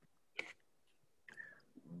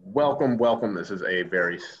Welcome, welcome. This is a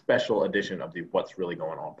very special edition of the What's Really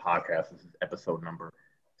Going On podcast. This is episode number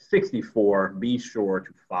 64. Be sure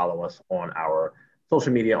to follow us on our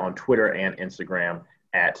social media on Twitter and Instagram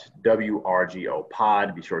at WRGO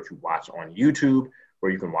Pod. Be sure to watch on YouTube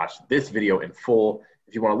where you can watch this video in full.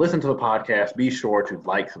 If you want to listen to the podcast, be sure to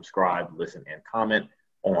like, subscribe, listen, and comment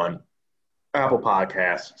on Apple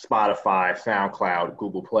Podcasts, Spotify, SoundCloud,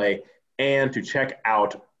 Google Play, and to check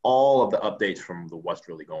out all of the updates from the What's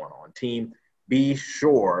Really Going On team. Be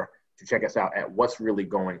sure to check us out at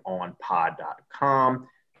what'sreallygoingonpod.com.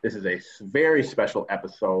 This is a very special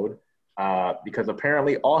episode because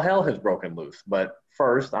apparently all hell has broken loose. But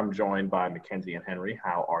first, I'm joined by Mackenzie and Henry.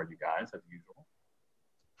 How are you guys, as usual?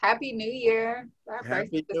 Happy New Year.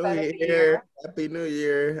 Happy New Year. Happy New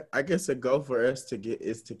Year. I guess a goal for us to get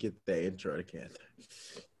the intro together.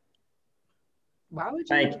 Why would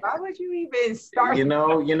you even start?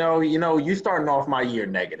 You starting off my year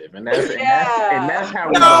negative, and that's how.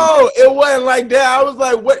 No, it wasn't like that. I was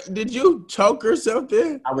like, "What? Did you choke or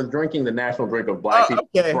something?" I was drinking the national drink of black people,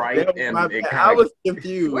 Sprite, and I was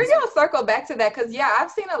confused. We're gonna circle back to that because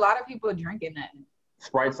I've seen a lot of people drinking that.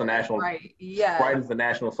 Sprite's the national. Right. Yeah. Sprite is the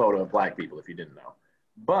national soda of black people, if you didn't know.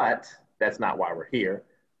 But that's not why we're here.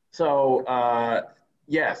 So,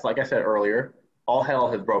 yes, like I said earlier, all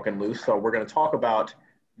hell has broken loose. So we're going to talk about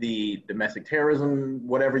the domestic terrorism,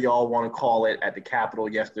 whatever y'all want to call it, at the Capitol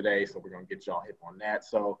yesterday. So we're going to get y'all hip on that.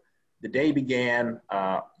 So the day began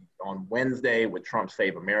on Wednesday with Trump's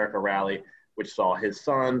Save America rally, which saw his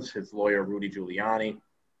sons, his lawyer, Rudy Giuliani,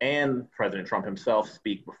 and President Trump himself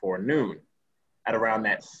speak before noon. At around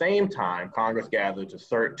that same time, Congress gathered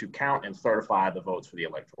to count and certify the votes for the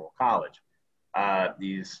Electoral College.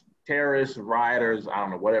 These terrorists, rioters, I don't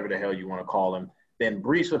know, whatever the hell you want to call them, then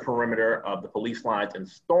breached the perimeter of the police lines and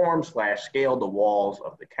stormed/scaled the walls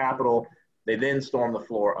of the Capitol. They then stormed the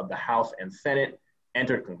floor of the House and Senate,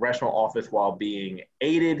 entered congressional office while being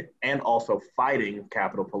aided and also fighting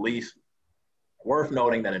Capitol Police. Worth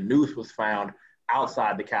noting that a noose was found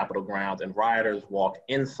outside the Capitol grounds and rioters walked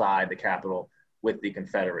inside the Capitol with the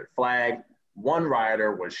Confederate flag. One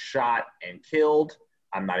rioter was shot and killed.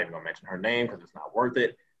 I'm not even gonna mention her name because it's not worth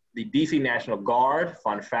it. The DC National Guard,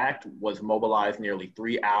 fun fact, was mobilized nearly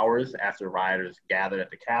 3 hours after rioters gathered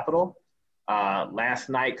at the Capitol. Last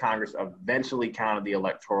night, Congress eventually counted the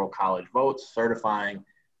Electoral College votes, certifying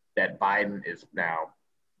that Biden is now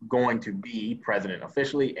going to be president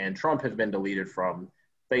officially, and Trump has been deleted from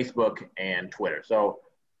Facebook and Twitter. So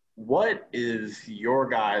what is your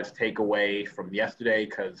guys' takeaway from yesterday?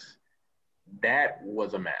 Because that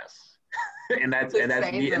was a mess. and that's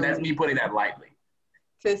me putting that lightly.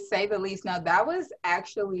 To say the least. No, that was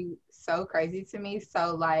actually so crazy to me.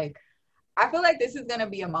 So I feel like this is going to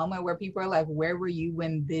be a moment where people are like, where were you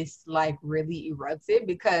when this really erupted?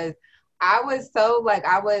 Because I was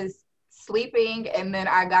I was sleeping and then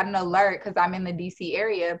I got an alert because I'm in the DC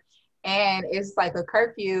area and it's like a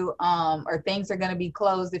curfew or things are going to be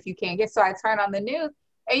closed if you can't get. So I turn on the news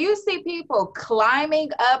and you see people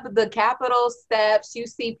climbing up the Capitol steps. You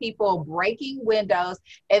see people breaking windows.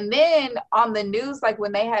 And then on the news,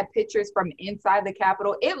 when they had pictures from inside the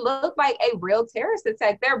Capitol, it looked like a real terrorist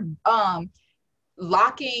attack. They're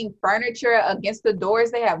locking furniture against the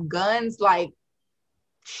doors. They have guns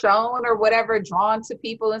shown or whatever drawn to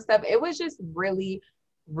people and stuff. It was just really,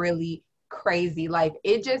 really crazy.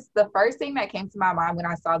 The first thing that came to my mind when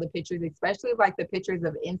I saw the pictures, especially the pictures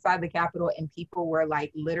of inside the Capitol and people were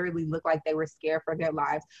literally looked like they were scared for their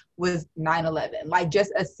lives, was 9/11,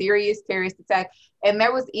 just a serious terrorist attack. And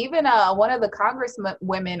there was even one of the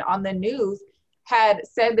congresswomen on the news had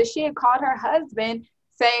said that she had called her husband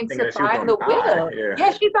saying to find the will.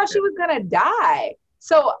 Yeah, she thought she was gonna die.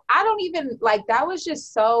 So I don't even that was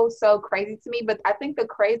just so crazy to me. But I think the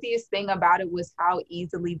craziest thing about it was how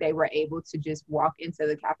easily they were able to just walk into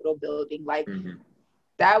the Capitol building.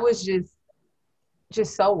 That was just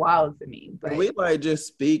so wild to me. But we just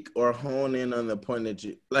speak or hone in on the point that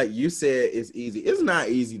you said it's easy. It's not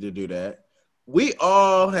easy to do that. We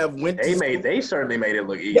all have They certainly made it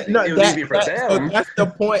look easy. It was easy for them. So that's the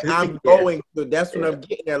point I'm going to. That's what I'm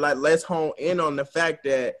getting at. Let's hone in on the fact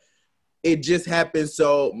that it just happened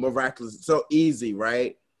so miraculous, so easy,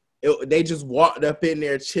 right? They just walked up in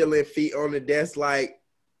there, chilling, feet on the desk, and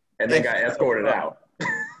they got escorted out.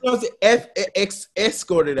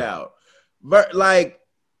 Escorted out. But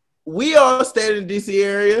we all stay in the DC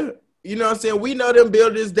area. You know what I'm saying? We know them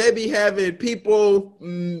buildings. They be having people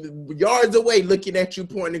yards away looking at you,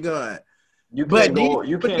 pointing a gun. You can't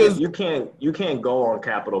go on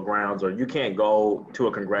Capitol grounds, or you can't go to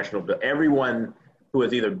a congressional building. Everyone who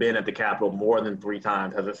has either been at the Capitol more than 3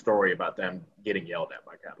 times has a story about them getting yelled at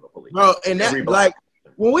by Capitol Police. Bro, and that, like,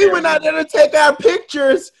 when we went out there to take our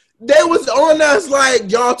pictures, they was on us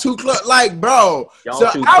like, y'all too close. Like, bro.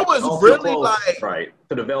 So I was really like, right,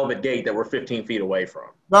 to the Velvet Gate that we're 15 feet away from.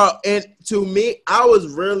 Bro, and to me, I was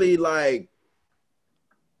really like,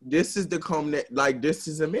 this is this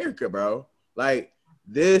is America, bro. Like,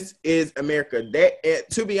 this is America. That,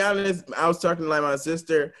 to be honest, I was talking to like my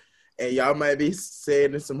sister, and y'all might be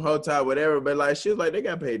saying in some hotel, whatever, but like she was like, they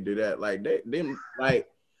got paid to do that. Like they like,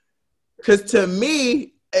 because to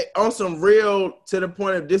me, on some real, to the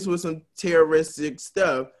point of this was some terroristic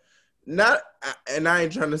stuff. Not, and I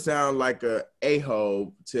ain't trying to sound like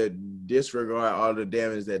a-hole to disregard all the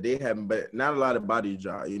damage that they have, but not a lot of body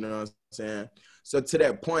jaw, you know what I'm saying? So to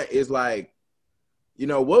that point, it's like, you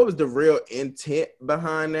know, what was the real intent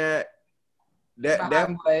behind that?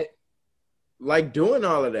 What? Like doing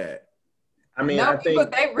all of that. I mean, I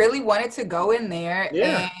think they really wanted to go in there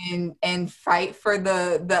and fight for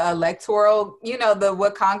the electoral, you know,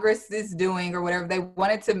 what Congress is doing or whatever. They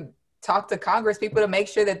wanted to talk to Congress people to make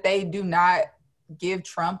sure that they do not give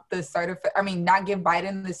Trump not give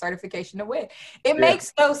Biden the certification to win. It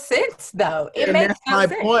makes no sense, though. It makes no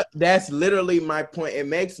sense. Point. That's literally my point. It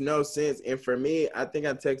makes no sense. And for me, I think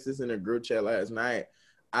I texted this in a group chat last night.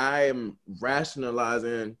 I'm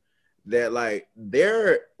rationalizing that, like,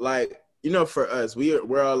 they're like, you know, for us,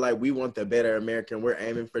 we're all like, we want the better American. We're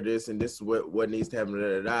aiming for this, and this is what needs to happen.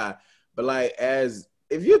 Da, da, da. But like,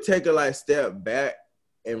 if you take a step back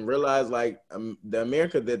and realize like the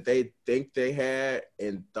America that they think they had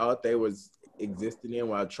and thought they was existing in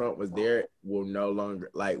while Trump was there will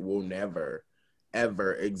never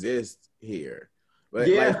ever exist here. But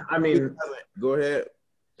I mean, go ahead.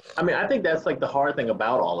 I mean, I think that's like the hard thing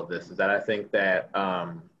about all of this is that I think that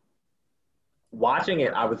watching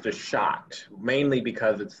it, I was just shocked, mainly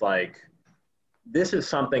because it's like, this is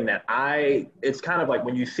something that it's kind of like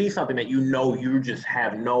when you see something that you just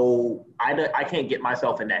have I can't get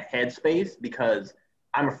myself in that headspace because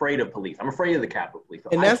I'm afraid of police. I'm afraid of the Capitol Police. So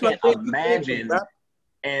and that's I can't imagine.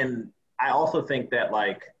 And I also think that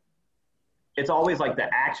like, it's always like the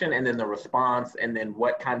action and then the response and then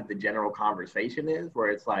what kind of the general conversation is where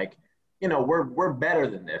it's like, you know, we're better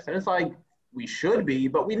than this. And it's like, we should be,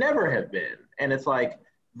 but we never have been. And it's like,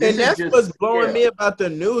 and that's what's blowing me about the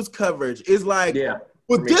news coverage. Is like,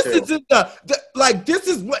 well, this isn't this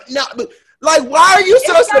is what not. Like, why are you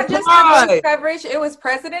so surprised? Just the news coverage. It was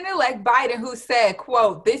President-elect Biden who said,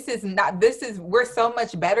 "quote we're so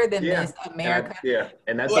much better than this, America."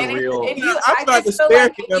 And that's real. I just feel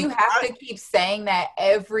like you have to keep saying that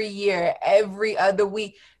every year, every other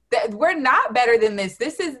week. That we're not better than this.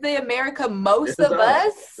 This is the America most of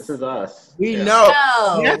us. This is us. We know.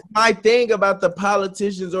 That's my thing about the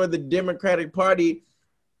politicians or the Democratic Party.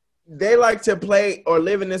 They like to play or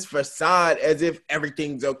live in this facade as if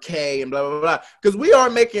everything's okay and blah, blah, blah. Because we are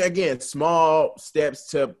making, again, small steps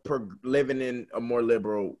to living in a more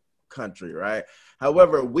liberal country, right?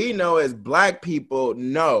 However, we know as Black people,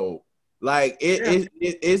 like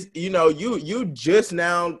it's, you know, you just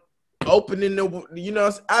now opening the, you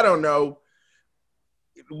know, I don't know,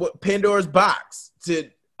 what Pandora's box to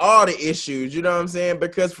all the issues, you know what I'm saying?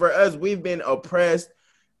 Because for us, we've been oppressed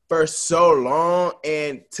for so long,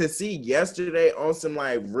 and to see yesterday on some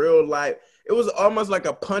like real life, it was almost like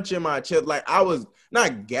a punch in my chest. Like I was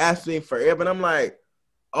not gasping for air, but I'm like,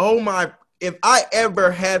 oh my, if I ever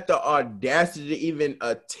had the audacity to even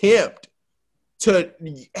attempt to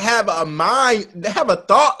have a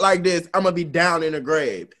thought like this, I'm gonna be down in the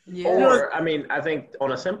grave. Yeah. Or, I mean, I think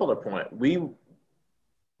on a simpler point,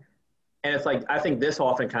 and it's like, I think this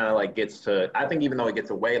often kind of like gets to, I think even though it gets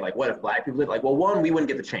away, like what if Black people did? Like, well, one, we wouldn't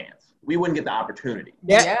get the chance. We wouldn't get the opportunity.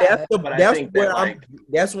 That's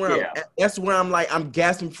where I'm like, I'm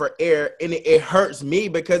gasping for air, and it hurts me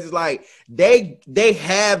because it's like, they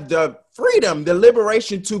have the freedom, the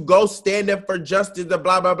liberation to go stand up for justice, the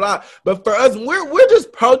blah, blah, blah. But for us, we're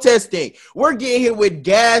just protesting. We're getting hit with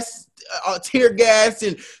gas, tear gas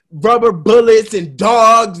and rubber bullets and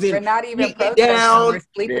dogs. And we're not even protesting. We're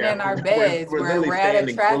sleeping in our beds. We're at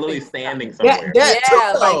a traffic. We're literally standing somewhere.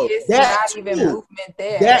 It's not even movement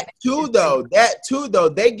there. That too, though.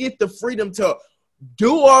 They get the freedom to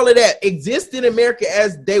do all of that, exist in America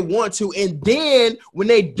as they want to. And then when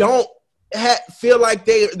they don't feel like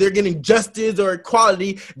they're getting justice or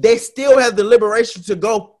equality, they still have the liberation to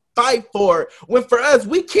go fight for it. When for us,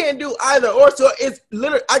 we can't do either or. So it's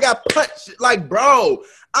literally, I got punched. Like, bro,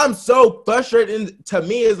 I'm so frustrated. And to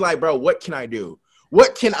me, it's like, bro, what can I do?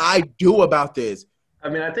 What can I do about this? I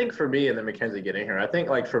mean, I think for me, and then Mackenzie getting here, I think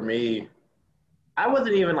like for me, I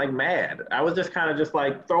wasn't even like mad. I was just kind of just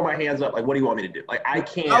like throw my hands up, like, what do you want me to do? Like, I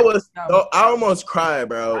can't. I almost cried,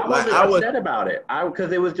 bro. I wasn't upset about it.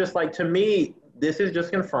 Because it was just like, to me, this is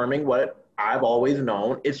just confirming what I've always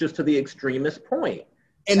known. It's just to the extremist point.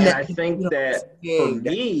 And I think that for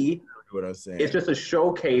me, what I'm saying, it's just a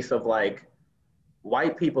showcase of like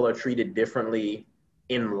white people are treated differently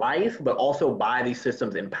in life, but also by these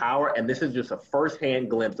systems in power. And this is just a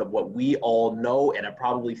firsthand glimpse of what we all know and have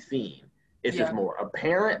probably seen. It's just more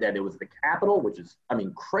apparent that it was the Capitol, which is, I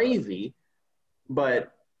mean, crazy,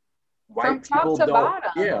 but white from top to bottom.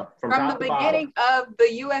 Yeah, from the beginning of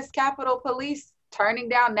the U.S. Capitol Police turning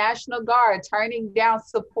down National Guard, turning down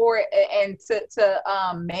support, and to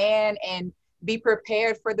man and be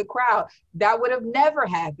prepared for the crowd. That would have never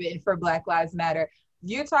happened for Black Lives Matter.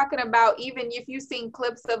 You're talking about, even if you've seen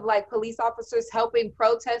clips of like police officers helping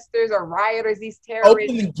protesters or rioters, these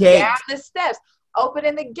terrorists down the steps,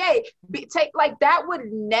 opening the gate, like that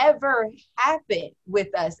would never happen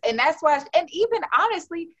with us. And that's why, and even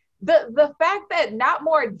honestly, the fact that not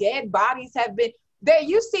more dead bodies have been there,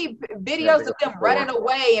 you see videos of them running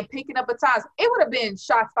away and picking up batons. It would have been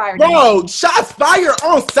shots fired. Bro, shots fired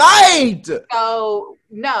on sight. So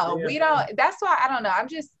no, we don't. That's why I don't know. I'm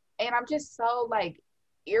just so like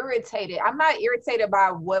irritated. I'm not irritated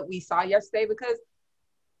by what we saw yesterday, because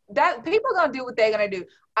that people gonna do what they're gonna do.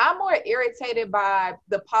 I'm more irritated by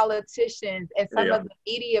the politicians and some of the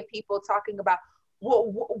media people talking about,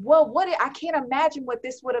 I can't imagine what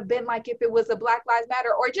this would have been like if it was a Black Lives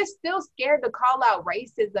Matter, or just still scared to call out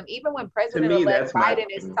racism, even when President-elect Biden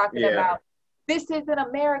is talking about this isn't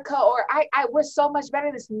America, or we're so much better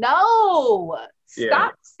than this. No,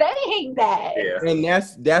 stop saying that. And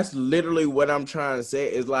that's literally what I'm trying to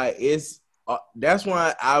say. Is like, that's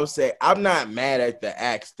why I would say I'm not mad at the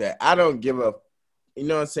acts that I don't give a, you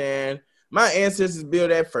know what I'm saying? My ancestors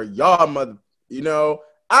built that for y'all, mother, you know.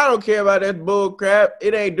 I don't care about that bull crap.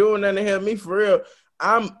 It ain't doing nothing to help me, for real.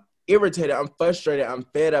 I'm irritated. I'm frustrated. I'm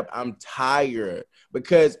fed up. I'm tired,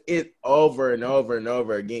 because it's over and over and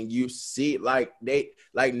over again. You see,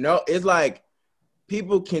 it's like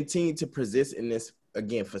people continue to persist in this,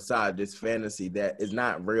 again, facade, this fantasy that is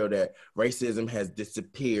not real, that racism has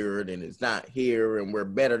disappeared and it's not here and we're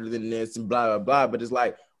better than this and blah, blah, blah. But it's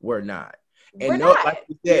like, we're not. And like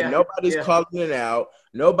you said, nobody's calling it out.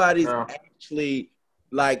 Nobody's actually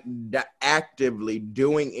like actively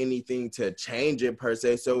doing anything to change it per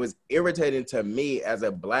se. So it's irritating to me as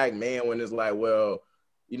a Black man when it's like, well,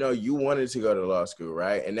 you know, you wanted to go to law school,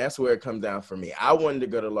 right? And that's where it comes down for me. I wanted to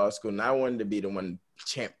go to law school and I wanted to be the one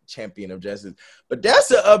champion of justice. But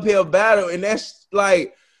that's an uphill battle, and that's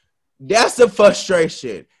a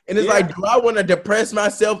frustration. And it's like, do I want to depress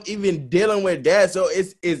myself even dealing with that? So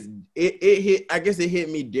it hit, I guess it hit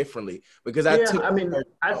me differently, because I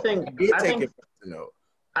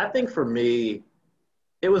think for me,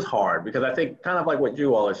 it was hard, because I think kind of like what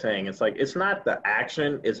you all are saying, it's like, it's not the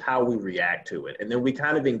action, it's how we react to it. And then we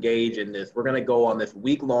kind of engage in this, we're going to go on this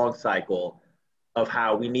week-long cycle of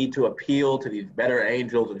how we need to appeal to these better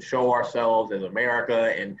angels and show ourselves as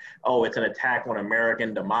America, and, oh, it's an attack on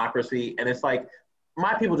American democracy. And it's like,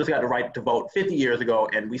 my people just got the right to vote 50 years ago,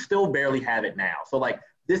 and we still barely have it now. So like,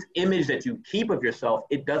 this image that you keep of yourself,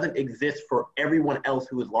 it doesn't exist for everyone else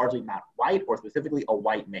who is largely not white, or specifically a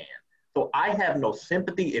white man. So I have no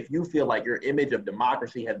sympathy if you feel like your image of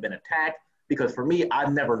democracy has been attacked, because for me,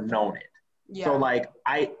 I've never known it. Yeah. So like,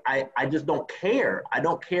 I just don't care. I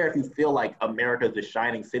don't care if you feel like America is the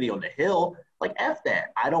shining city on the hill. Like, F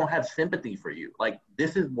that. I don't have sympathy for you. Like,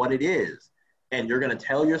 this is what it is. And you're going to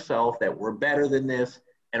tell yourself that we're better than this,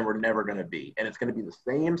 and we're never going to be. And it's going to be the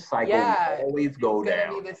same cycle. We always go down. It's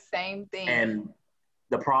going to be the same thing. And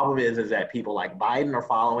the problem is that people like Biden are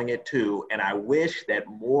following it too. And I wish that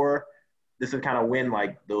more, this is kind of when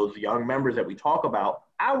like those young members that we talk about,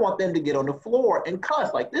 I want them to get on the floor and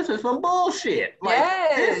cuss. Like, this is some bullshit. Like,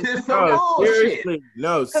 this is some bullshit. Seriously.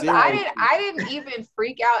 I didn't even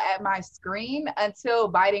freak out at my screen until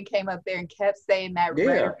Biden came up there and kept saying that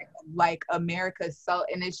rhetoric, like, America's so,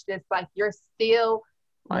 and it's just like, you're still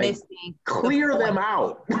missing. Clear them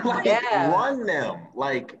out. Run them.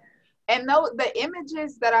 Like, and the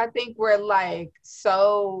images that I think were like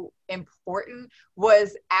so important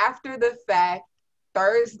was after the fact,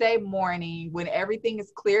 Thursday morning, when everything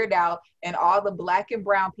is cleared out and all the Black and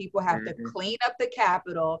brown people have to clean up the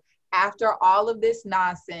Capitol after all of this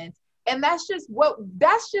nonsense. And that's just what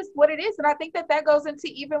it is. And I think that goes into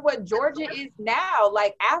even what Georgia is now.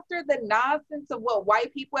 Like, after the nonsense of what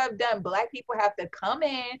white people have done, Black people have to come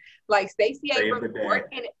in, like Stacey Abrams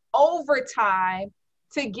working overtime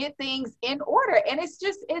to get things in order. And it's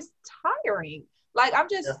tiring. Like, I'm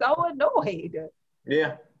just so annoyed.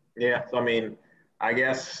 Yeah. Yeah. So, I mean, I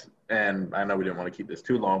guess, and I know we didn't want to keep this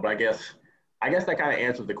too long, but I guess that kind of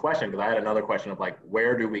answers the question because I had another question of like,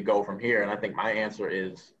 where do we go from here? And I think my answer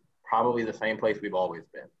is probably the same place we've always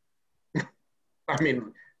been. I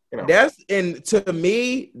mean, and to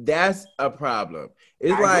me, that's a problem.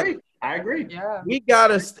 It's I agree. Yeah. We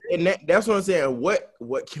gotta, and that's what I'm saying.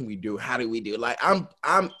 What can we do? How do we do? Like,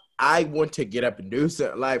 I want to get up and do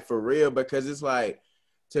something, like, for real, because it's like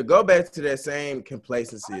to go back to that same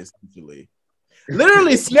complacency, essentially.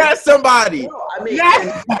 Literally snatch somebody. No, I mean,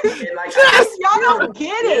 y'all don't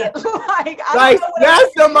get it. Like snatch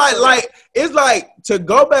somebody. Like, it's like to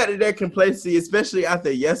go back to that complacency, especially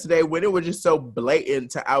after yesterday when it was just so blatant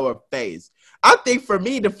to our face. I think for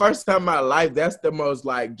me, the first time in my life, that's the most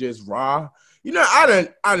like just raw. You know, I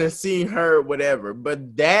done seen her, whatever, but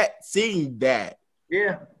seeing that.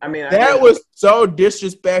 Yeah, I mean, that was so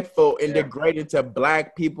disrespectful and degrading to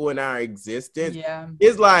Black people in our existence. Yeah,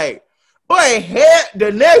 it's like, boy, the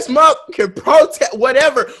next month can protest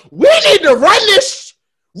whatever. We need to run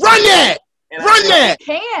that. We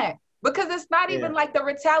can't, because it's not even like the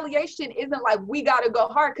retaliation isn't like we got to go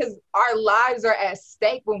hard because our lives are at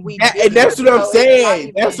stake when we. And that's what I'm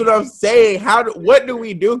saying. That's what I'm saying. What do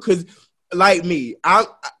we do? Because like me,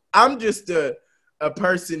 I'm just a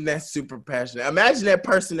person that's super passionate. Imagine that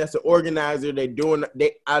person that's an organizer. They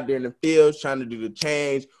out there in the fields trying to do the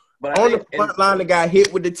change. But on the front line, they got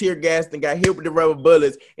hit with the tear gas and got hit with the rubber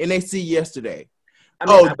bullets, and they see yesterday. I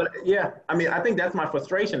mean, I think that's my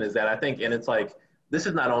frustration is that I think, and it's like, this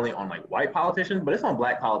is not only on like white politicians, but it's on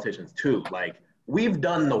Black politicians too. Like, we've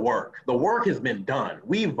done the work. The work has been done.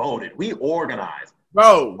 We voted. We organized.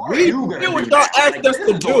 Bro, we did what y'all asked us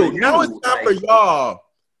to do. Now it's time for y'all.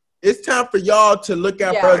 It's time for y'all to look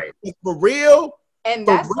out for real. And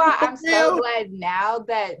that's why I'm so glad now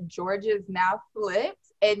that Georgia's now flipped.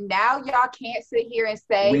 And now y'all can't sit here and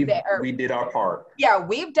say we did our part. Yeah,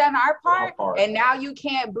 we've done our part. And now you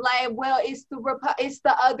can't blame, well, it's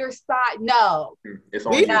the other side. No. It's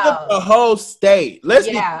on the whole state. Let's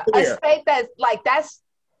be clear. A state that's like that's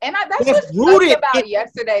what's rooted about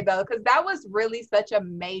yesterday though, because that was really such a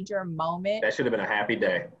major moment. That should have been a happy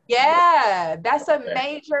day. Yeah, that's a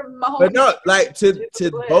major moment. But no, like to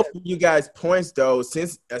both of you guys' points though,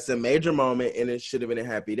 since that's a major moment and it should have been a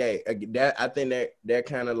happy day. I think that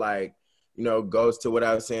kind of like, you know, goes to what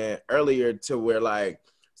I was saying earlier, to where like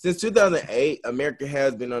since 2008, America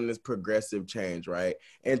has been on this progressive change, right?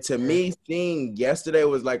 And to me, seeing yesterday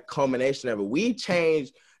was like culmination of it. We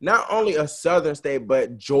changed not only a southern state,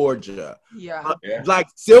 but Georgia. Like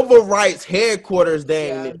civil rights headquarters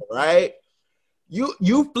dang, right?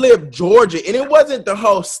 You flipped Georgia, and it wasn't the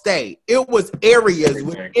whole state. It was areas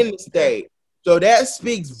within the state. So that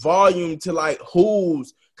speaks volume to like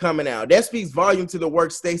who's coming out. That speaks volume to the work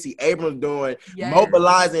Stacey Abrams doing,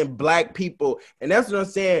 mobilizing Black people. And that's what I'm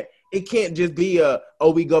saying. It can't just be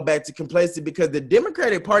we go back to complacency, because the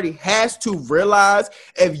Democratic Party has to realize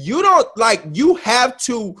if you don't you have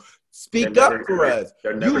to speak up for us.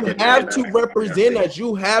 You have to represent us.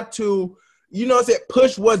 You have to, you know what I'm saying,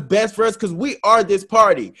 push what's best for us, because we are this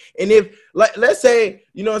party. And if let's say,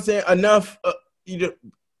 you know what I'm saying, enough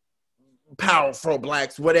powerful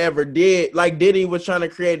Blacks, whatever, Diddy was trying to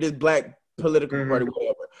create this Black political party,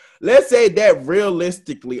 whatever. Let's say that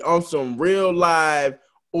realistically, on some real live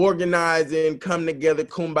organizing, come together,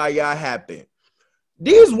 kumbaya happen.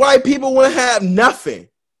 These white people wouldn't have nothing.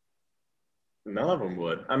 None of them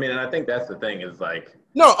would. I mean, and I think that's the thing is like...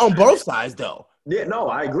 No, on both sides though. Yeah, no,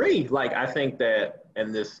 I agree. Like, I think that,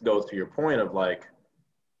 and this goes to your point of like,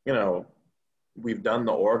 you know, we've done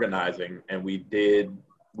the organizing and we did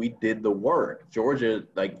the work. Georgia,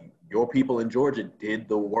 like your people in Georgia did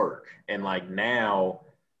the work. And like now,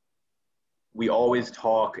 we always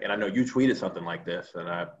talk, and I know you tweeted something like this, and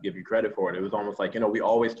I give you credit for it. It was almost like, you know, we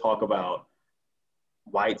always talk about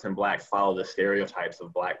whites and Blacks follow the stereotypes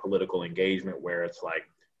of Black political engagement where it's like,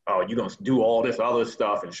 oh, you're going to do all this other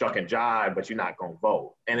stuff and shuck and jive, but you're not going to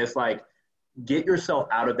vote. And it's like, get yourself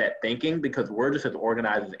out of that thinking, because we're just as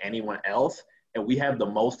organized as anyone else, and we have the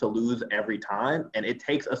most to lose every time. And it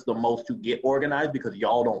takes us the most to get organized because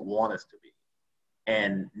y'all don't want us to be.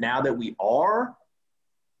 And now that we are,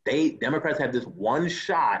 Democrats have this one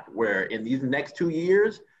shot where in these next 2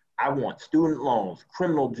 years, I want student loans,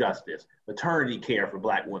 criminal justice, maternity care for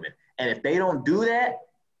Black women. And if they don't do that,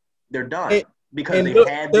 they're done. Because they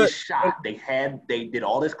had this shot. They did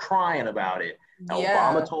all this crying about it.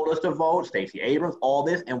 Obama told us to vote, Stacey Abrams, all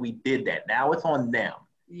this, and we did that. Now it's on them.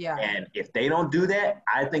 Yeah. And if they don't do that,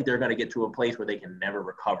 I think they're going to get to a place where they can never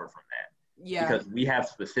recover from that. Yeah. Because we have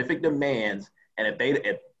specific demands, And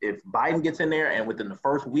if Biden gets in there and within the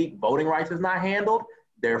first week voting rights is not handled,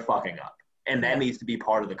 they're fucking up. And that needs to be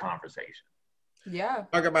part of the conversation. Yeah.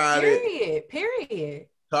 Talk about it. Period.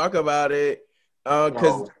 Talk about it.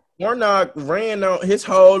 Because Warnock ran on his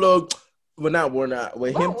whole little, well, not Warnock.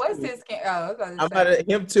 With him, what was his?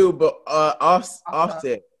 him too, but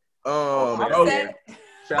Offset. Offset.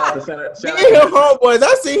 Shout out to Senator. Homeboys.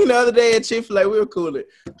 I seen him the other day at Chick-fil-A. We were cool.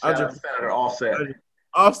 Shout out to Senator Offset.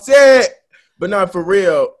 Offset, but not for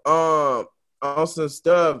real. On some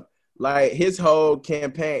stuff like his whole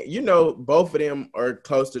campaign. You know, both of them are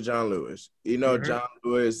close to John Lewis. You know, John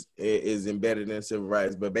Lewis is embedded in civil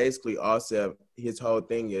rights, but basically, Offset, his whole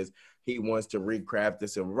thing is he wants to recraft the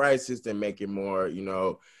civil rights system, make it more, you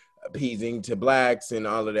know, appeasing to blacks and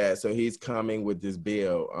all of that. So he's coming with this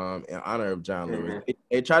bill in honor of John Lewis.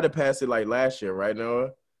 They tried to pass it like last year, right, Noah?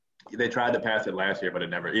 They tried to pass it last year, but it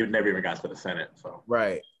never even got to the Senate. So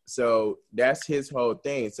right. So that's his whole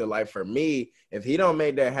thing. So like for me, if he don't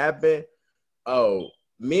make that happen,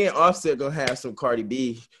 me and Offset gonna have some Cardi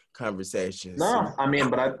B conversations. No, I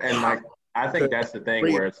mean, I think that's the thing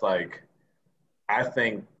where it's like, I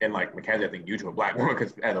think, and like Mackenzie, I think you, as a black woman,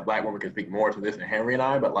 can speak more to this than Henry and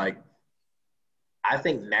I, but like, I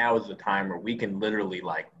think now is the time where we can literally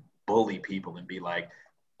like bully people and be like,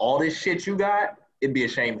 all this shit you got, it'd be a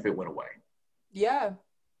shame if it went away. Yeah.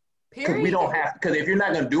 Because we don't have, because if you're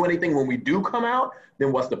not going to do anything when we do come out,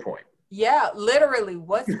 then what's the point? Yeah, literally,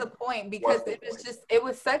 what's the point? Because it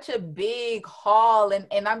was such a big haul,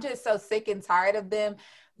 and I'm just so sick and tired of them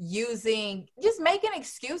making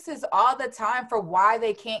excuses all the time for why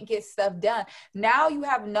they can't get stuff done. Now you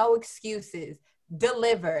have no excuses.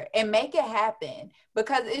 Deliver and make it happen,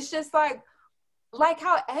 because it's just like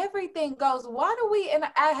how everything goes. Why do we, and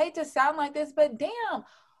I hate to sound like this, but damn,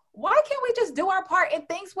 why can't we just do our part and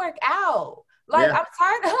things work out? Like, I'm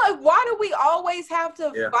tired of, like, why do we always have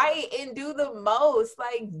to fight and do the most?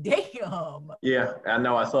 Like, damn. Yeah, I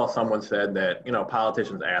know. I saw someone said that, you know,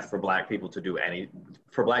 politicians ask for black people to do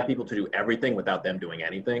everything without them doing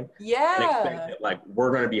anything. Yeah. And expect that, like,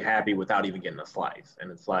 we're going to be happy without even getting a slice.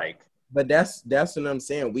 And it's like. But that's what I'm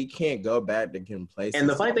saying. We can't go back to complacency. And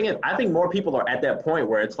the funny thing is, I think more people are at that point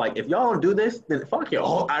where it's like, if y'all don't do this, then fuck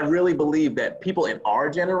y'all. I really believe that people in our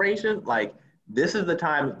generation, like, this is the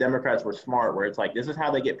time Democrats were smart, where it's like, this is how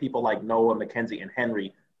they get people like Noah, Mackenzie, and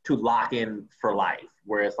Henry to lock in for life.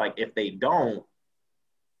 Where it's like, if they don't.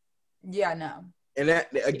 Yeah, no. And that,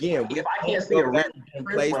 again, if I can't see a real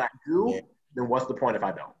difference when I do, then what's the point if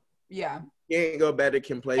I don't? Yeah. You ain't go back to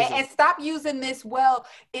complacency. And stop using this, well,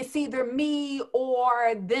 it's either me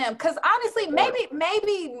or them. Because honestly,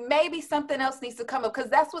 maybe something else needs to come up. Because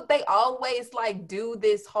that's what they always like do,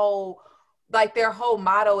 this whole, like their whole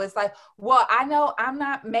motto is like, well, I know I'm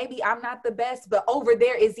not the best, but over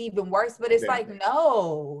there is even worse. But it's like,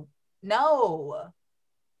 no.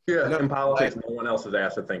 Yeah, in politics, no one else is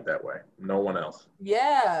asked to think that way. No one else.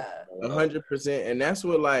 Yeah. 100%. And that's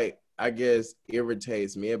what, like, I guess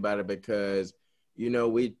irritates me about it, because, you know,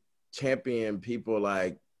 we champion people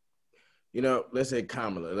like, you know, let's say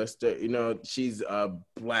Kamala. You know, she's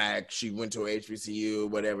black. She went to HBCU,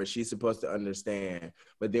 whatever. She's supposed to understand.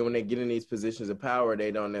 But then when they get in these positions of power, they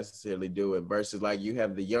don't necessarily do it. Versus, like, you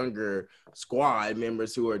have the younger squad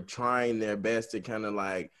members who are trying their best to kind of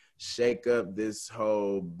like shake up this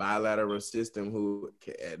whole bilateral system.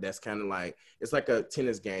 That's kind of like, it's like a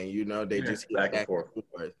tennis game. You know, they just back and forth.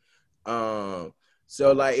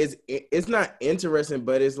 So like it's not interesting,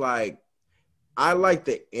 but it's like, I like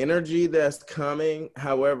the energy that's coming.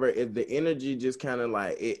 However, if the energy just kind of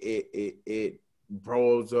like it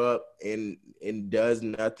rolls up and does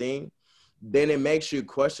nothing, then it makes you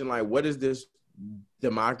question, like, what is this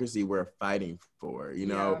democracy we're fighting for? You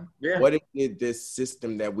know, what is it, this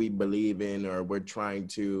system that we believe in or we're trying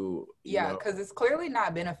to? Because it's clearly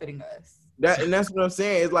not benefiting us. And that's what I'm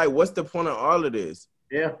saying. It's like, what's the point of all of this?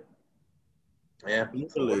 Yeah.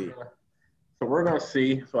 Literally. So we're going to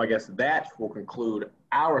see. So I guess that will conclude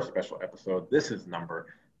our special episode. This is number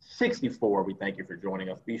 64. We thank you for joining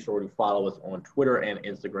us. Be sure to follow us on Twitter and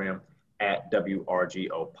Instagram at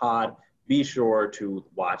WRGO Pod. Be sure to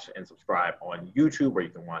watch and subscribe on YouTube, where you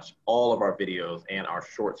can watch all of our videos and our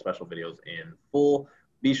short special videos in full.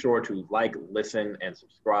 Be sure to like, listen, and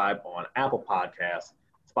subscribe on Apple Podcasts,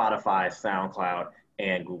 Spotify, SoundCloud,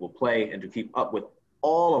 and Google Play. And to keep up with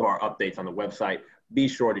all of our updates on the website, be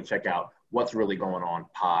sure to check out what's really going on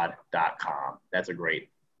pod.com. That's a great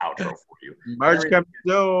outro for you. March coming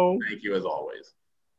soon. Thank you as always.